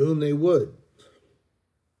prisoner whom they would.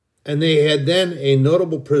 And they had then a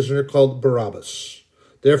notable prisoner called Barabbas.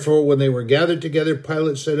 Therefore, when they were gathered together,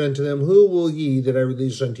 Pilate said unto them, who will ye that I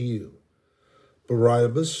release unto you?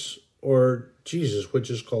 Barabbas or Jesus, which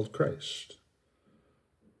is called Christ?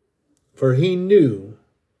 For he knew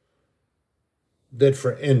that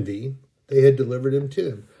for envy they had delivered him to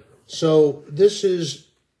them. So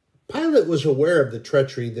Pilate was aware of the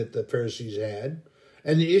treachery that the Pharisees had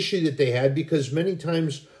and the issue that they had, because many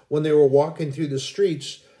times when they were walking through the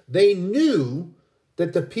streets, they knew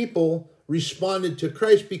that the people responded to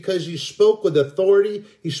Christ because he spoke with authority,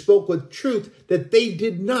 he spoke with truth that they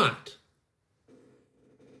did not.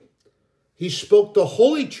 He spoke the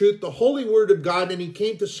holy truth, the holy word of God, and he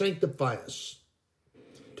came to sanctify us,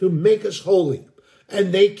 to make us holy.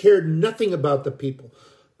 And they cared nothing about the people.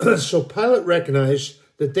 So Pilate recognized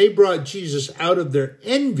that they brought Jesus out of their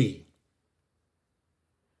envy.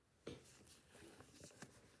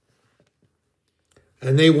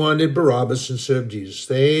 And they wanted Barabbas instead of Jesus.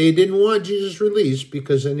 They didn't want Jesus released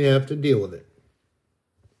because then you have to deal with it.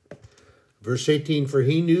 Verse 18, for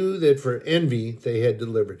he knew that for envy they had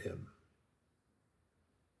delivered him.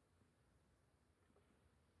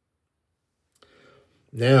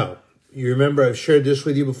 Now, You remember I've shared this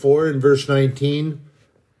with you before in verse 19.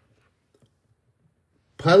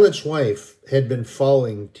 Pilate's wife had been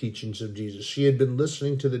following teachings of Jesus. She had been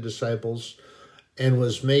listening to the disciples and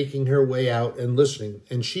was making her way out and listening.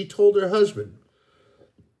 And she told her husband,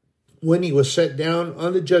 when he was set down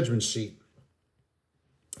on the judgment seat,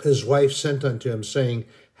 his wife sent unto him, saying,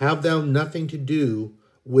 have thou nothing to do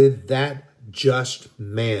with that just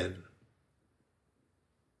man?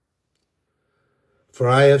 For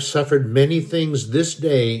I have suffered many things this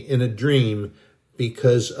day in a dream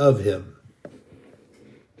because of him.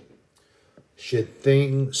 She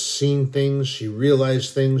had seen things, she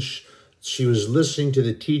realized things, she was listening to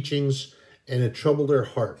the teachings, and it troubled her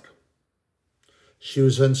heart. She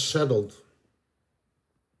was unsettled.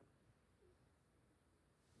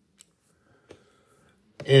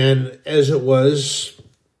 And as it was,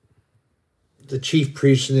 the chief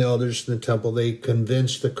priests and the elders in the temple, they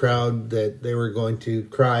convinced the crowd that they were going to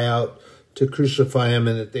cry out to crucify him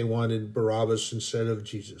and that they wanted Barabbas instead of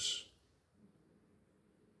Jesus.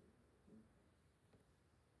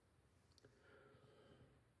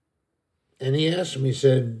 And he asked him, he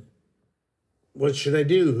said, what should I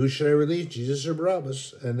do? Who should I release, Jesus or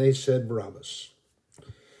Barabbas? And they said Barabbas.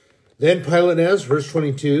 Then Pilate asked, verse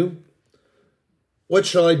 22, what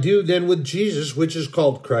shall I do then with Jesus, which is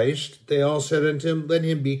called Christ? They all said unto him, let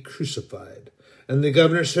him be crucified. And the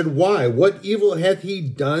governor said, why? What evil hath he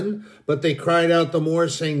done? But they cried out the more,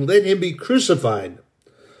 saying, let him be crucified.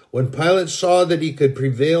 When Pilate saw that he could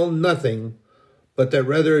prevail nothing, but that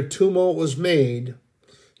rather a tumult was made,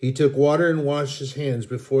 he took water and washed his hands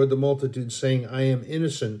before the multitude, saying, I am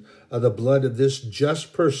innocent of the blood of this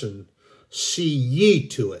just person. See ye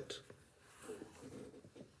to it.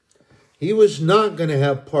 He was not going to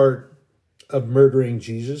have part of murdering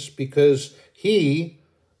Jesus because he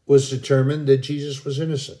was determined that Jesus was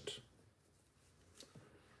innocent.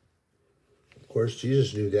 Of course,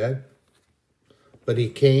 Jesus knew that. But he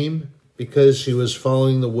came because he was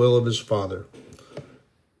following the will of his Father.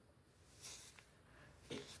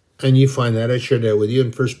 And you find that, I shared that with you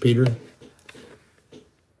in 1 Peter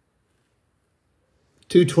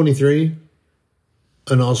 2:23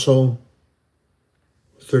 and also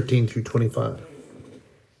 13 through 25.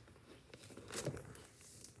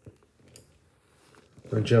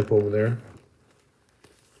 I'll jump over there.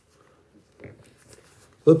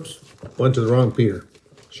 Oops, went to the wrong Peter.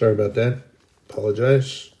 Sorry about that.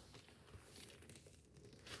 Apologize.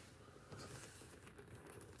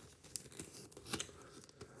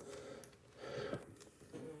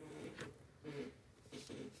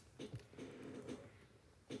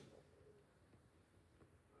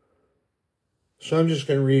 So I'm just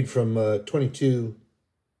going to read from 22,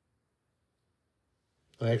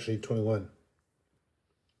 actually 21.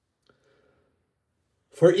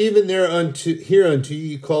 For even hereunto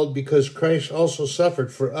ye called, because Christ also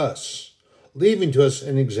suffered for us, leaving to us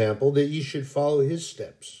an example that ye should follow his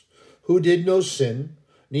steps, who did no sin,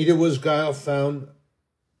 neither was guile found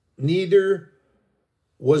in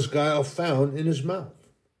his mouth.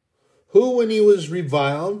 Who, when he was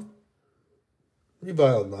reviled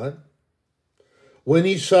not. When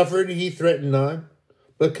he suffered, he threatened not,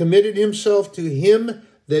 but committed himself to him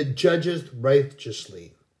that judgeth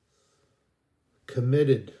righteously.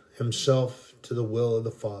 Committed himself to the will of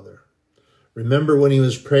the Father. Remember when he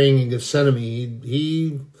was praying in Gethsemane,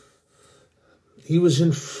 he was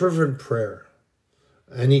in fervent prayer.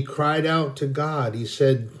 And he cried out to God. He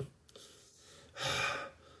said,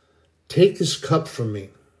 take this cup from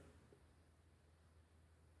me.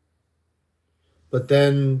 But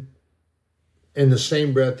then, in the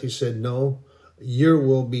same breath, he said, no, your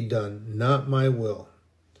will be done, not my will.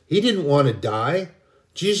 He didn't want to die.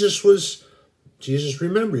 Jesus,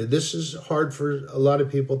 remember, this is hard for a lot of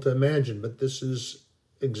people to imagine, but this is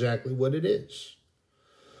exactly what it is.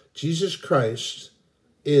 Jesus Christ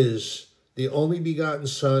is the only begotten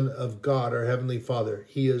Son of God, our Heavenly Father.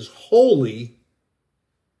 He is holy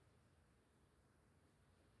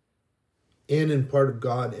in part of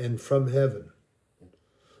God and from heaven.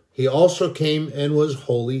 He also came and was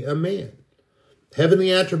wholly a man.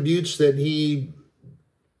 Heavenly attributes that he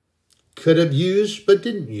could have used but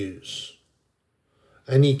didn't use.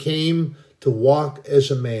 And he came to walk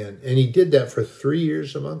as a man. And he did that for 3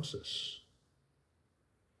 years amongst us.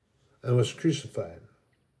 And was crucified.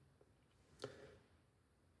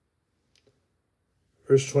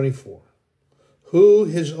 Verse 24. Who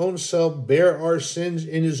his own self bare our sins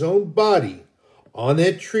in his own body on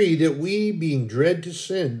that tree, that we, being dead to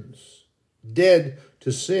sins,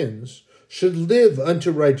 should live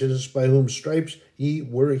unto righteousness, by whom stripes ye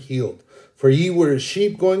were healed. For ye were as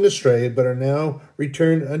sheep going astray, but are now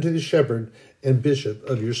returned unto the shepherd and bishop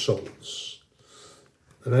of your souls.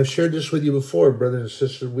 And I've shared this with you before, brothers and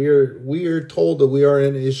sisters. We are told that we are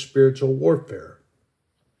in a spiritual warfare.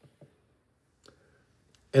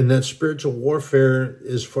 And that spiritual warfare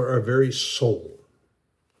is for our very soul.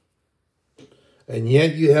 And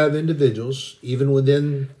yet you have individuals, even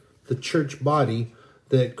within the church body,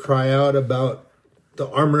 that cry out about the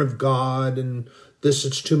armor of God and this,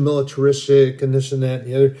 it's too militaristic and this and that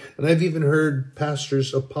and the other. And I've even heard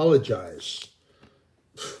pastors apologize.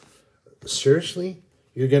 Seriously?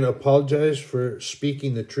 You're going to apologize for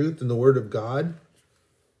speaking the truth and the word of God?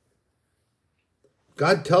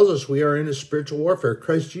 God tells us we are in a spiritual warfare.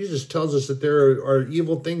 Christ Jesus tells us that there are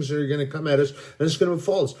evil things that are going to come at us, and it's going to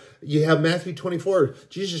befall us. You have Matthew 24.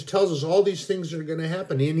 Jesus tells us all these things are going to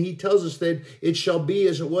happen, and he tells us that it shall be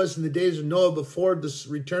as it was in the days of Noah before the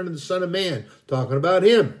return of the Son of Man, talking about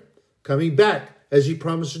him coming back as he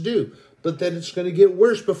promised to do, but that it's going to get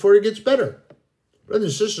worse before it gets better.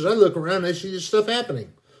 Brothers and sisters, I look around and I see this stuff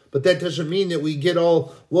happening, but that doesn't mean that we get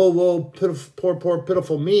all, woe, pitiful, poor,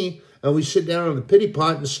 pitiful me, and we sit down on the pity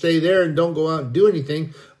pot and stay there and don't go out and do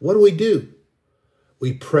anything. What do?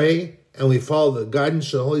 We pray and we follow the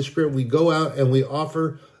guidance of the Holy Spirit. We go out and we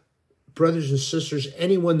offer brothers and sisters,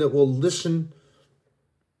 anyone that will listen,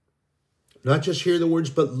 not just hear the words,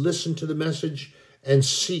 but listen to the message and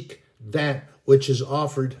seek that which is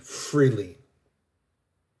offered freely.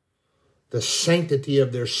 The sanctity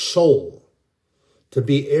of their soul, to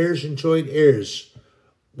be heirs and joint heirs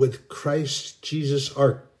with Christ Jesus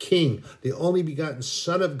our King, the only begotten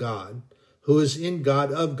Son of God, who is in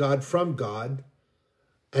God, of God, from God,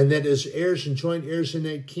 and that is heirs and joint heirs in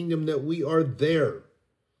that kingdom, that we are there.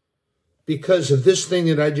 Because of this thing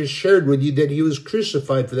that I just shared with you, that he was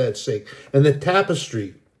crucified for that sake. And the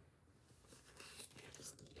tapestry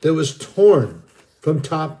that was torn from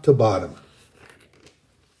top to bottom.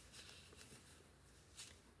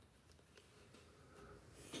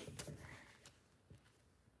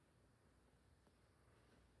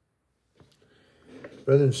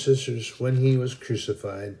 Brothers and sisters, when he was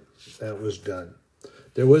crucified, that was done.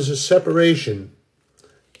 There was a separation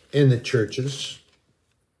in the churches,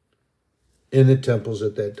 in the temples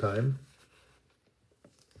at that time.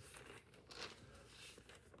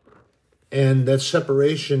 And that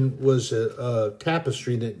separation was a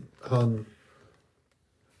tapestry that hung,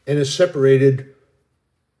 and it separated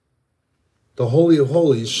the Holy of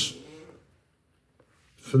Holies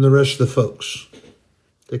from the rest of the folks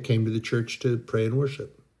that came to the church to pray and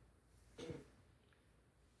worship.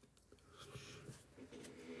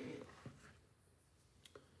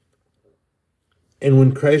 And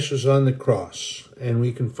when Christ was on the cross, and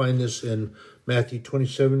we can find this in Matthew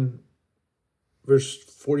 27, verse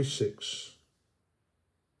 46.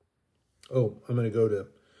 Oh, I'm going to go to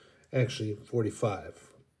actually 45.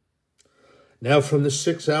 Now from the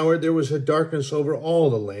 6th hour there was a darkness over all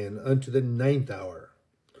the land unto the 9th hour.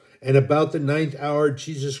 And about the 9th hour,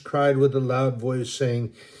 Jesus cried with a loud voice,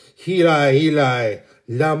 saying, Eli, Eli,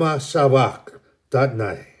 lama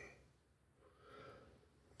sabachthani.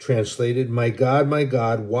 Translated, my God,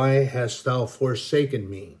 why hast thou forsaken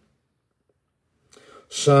me?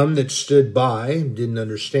 Some that stood by didn't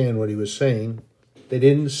understand what he was saying. They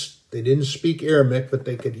didn't speak Aramaic, but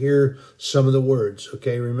they could hear some of the words.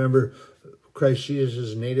 Okay, remember, Christ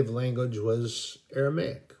Jesus' native language was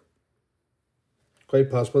Aramaic. Quite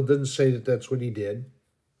possible. It doesn't say that that's what he did.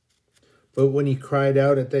 But when he cried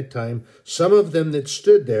out at that time, some of them that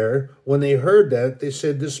stood there, when they heard that, they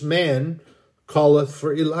said, this man calleth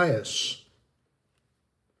for Elias.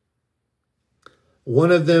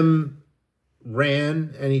 One of them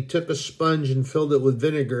ran, and he took a sponge and filled it with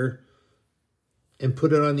vinegar and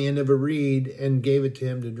put it on the end of a reed and gave it to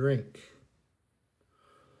him to drink.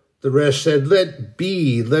 The rest said,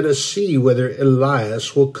 let us see whether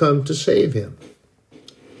Elias will come to save him.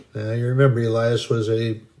 Now, you remember Elias was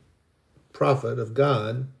a prophet of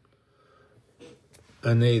God,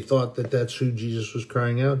 and they thought that that's who Jesus was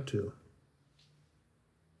crying out to.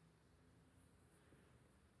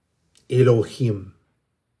 Elohim,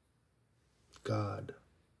 God.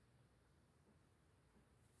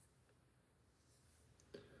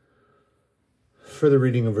 Further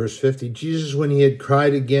reading of verse 50, Jesus, when he had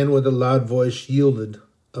cried again with a loud voice, yielded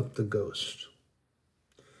up the ghost.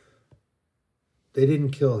 They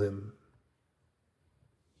didn't kill him.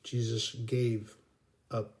 Jesus gave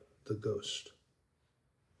up the ghost.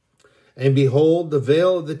 And behold, the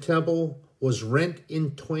veil of the temple was rent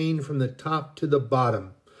in twain from the top to the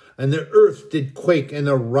bottom. And the earth did quake, and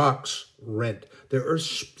the rocks rent. The earth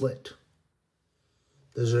split.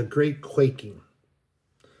 There's a great quaking.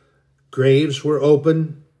 Graves were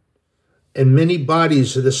open, And many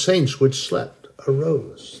bodies of the saints which slept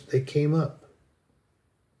arose. They came up.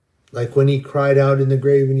 Like when he cried out in the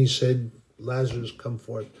grave and he said, Lazarus, come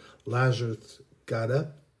forth. Lazarus got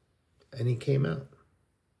up and he came out.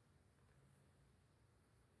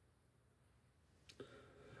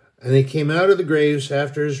 And they came out of the graves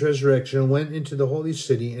after his resurrection and went into the holy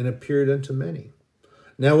city and appeared unto many.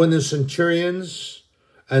 Now when the centurions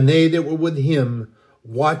and they that were with him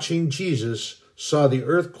watching Jesus saw the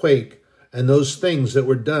earthquake and those things that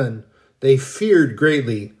were done, they feared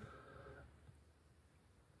greatly,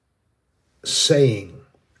 saying,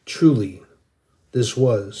 truly, this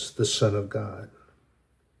was the Son of God.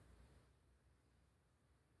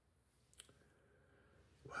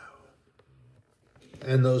 Wow.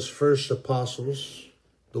 And those first apostles,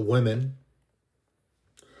 the women,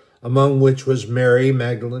 among which was Mary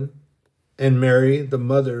Magdalene, and Mary, the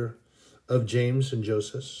mother of James and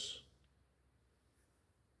Joseph,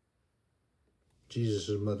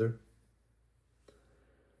 Jesus' mother,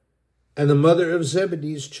 and the mother of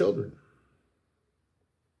Zebedee's children,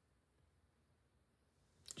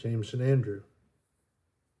 James and Andrew.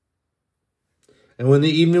 And when the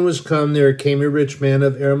evening was come, there came a rich man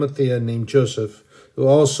of Arimathea named Joseph, who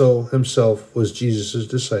also himself was Jesus'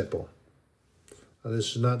 disciple. Now,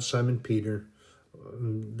 this is not Simon Peter,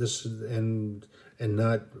 this is, and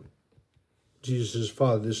not Jesus'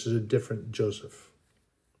 father. This is a different Joseph.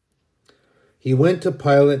 He went to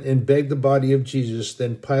Pilate and begged the body of Jesus.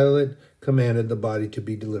 Then Pilate commanded the body to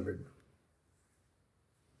be delivered.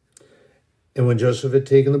 And when Joseph had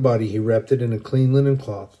taken the body, he wrapped it in a clean linen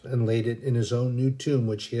cloth and laid it in his own new tomb,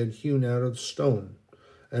 which he had hewn out of stone,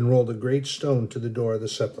 and rolled a great stone to the door of the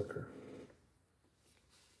sepulchre.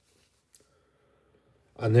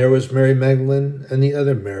 And there was Mary Magdalene and the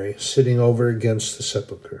other Mary sitting over against the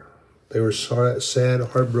sepulchre. They were sad,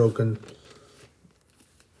 heartbroken,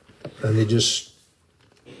 and they just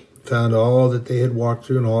found all that they had walked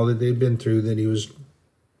through and all that they'd been through, that he was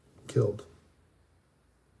killed.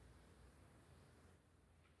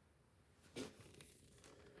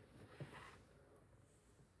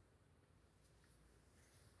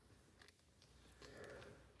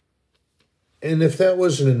 And if that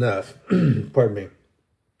wasn't enough, pardon me,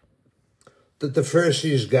 that the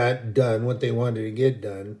Pharisees got done what they wanted to get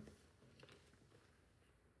done,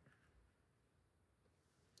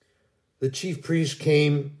 the chief priests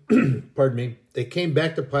came, pardon me, they came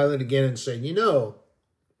back to Pilate again and said, you know,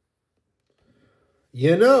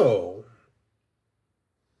 it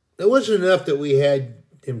wasn't enough that we had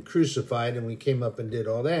him crucified and we came up and did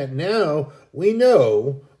all that. Now we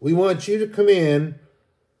know we want you to come in,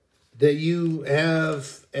 that you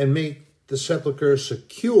have and make the sepulchre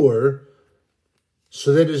secure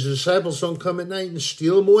so that his disciples don't come at night and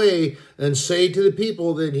steal him away and say to the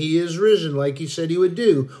people that he is risen like he said he would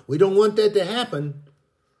do. We don't want that to happen.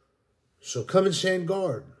 So come and stand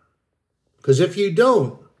guard. Because if you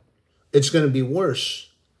don't, it's going to be worse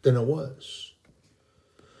than it was.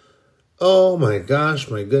 Oh my gosh,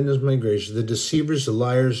 my goodness, my gracious. The deceivers, the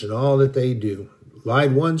liars, and all that they do.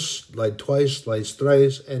 Lied once, lied twice, lied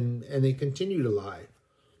thrice, and they continue to lie.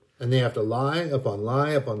 And they have to lie upon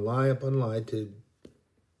lie upon lie upon lie to...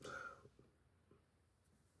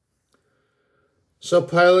 So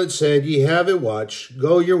Pilate said, ye have it watch,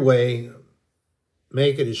 go your way,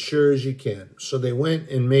 make it as sure as you can. So they went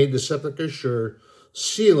and made the sepulchre sure,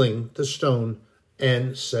 sealing the stone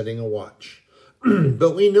and setting a watch.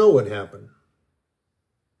 But we know what happened.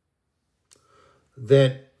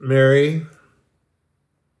 That Mary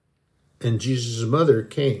and Jesus' mother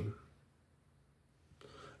came.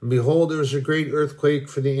 And behold, there was a great earthquake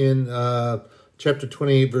chapter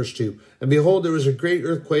 28, verse 2. And behold, there was a great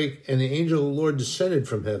earthquake, and the angel of the Lord descended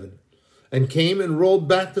from heaven, and came and rolled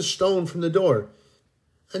back the stone from the door,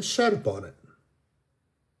 and sat upon it.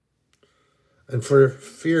 And for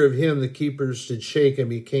fear of him, the keepers did shake and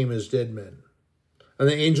became as dead men. And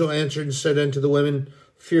the angel answered and said unto the women,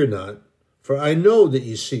 fear not, for I know that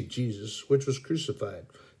ye seek Jesus, which was crucified.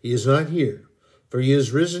 He is not here, for he is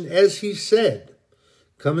risen as he said.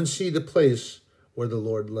 Come and see the place where the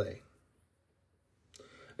Lord lay.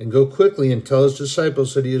 And go quickly and tell his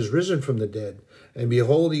disciples that he is risen from the dead. And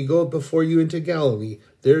behold, he goeth before you into Galilee.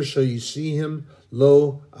 There shall you see him.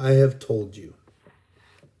 Lo, I have told you.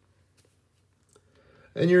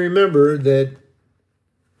 And you remember that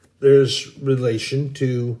there's relation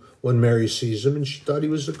to when Mary sees him and she thought he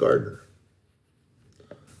was the gardener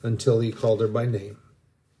until he called her by name.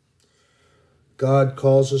 God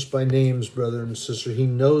calls us by names, brother and sister. He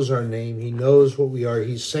knows our name. He knows what we are.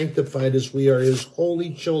 He's sanctified us. We are his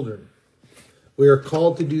holy children, We are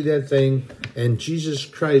called to do that thing, and Jesus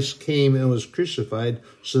Christ came and was crucified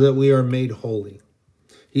so that we are made holy.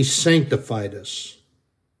 He sanctified us.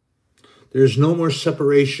 There's no more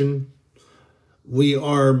separation. We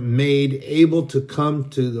are made able to come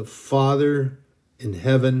to the Father in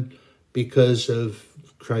heaven because of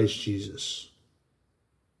Christ Jesus.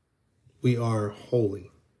 We are holy.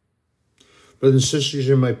 Brothers and sisters,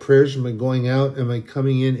 in my prayers, am I going out, am I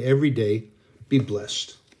coming in every day? Be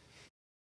blessed.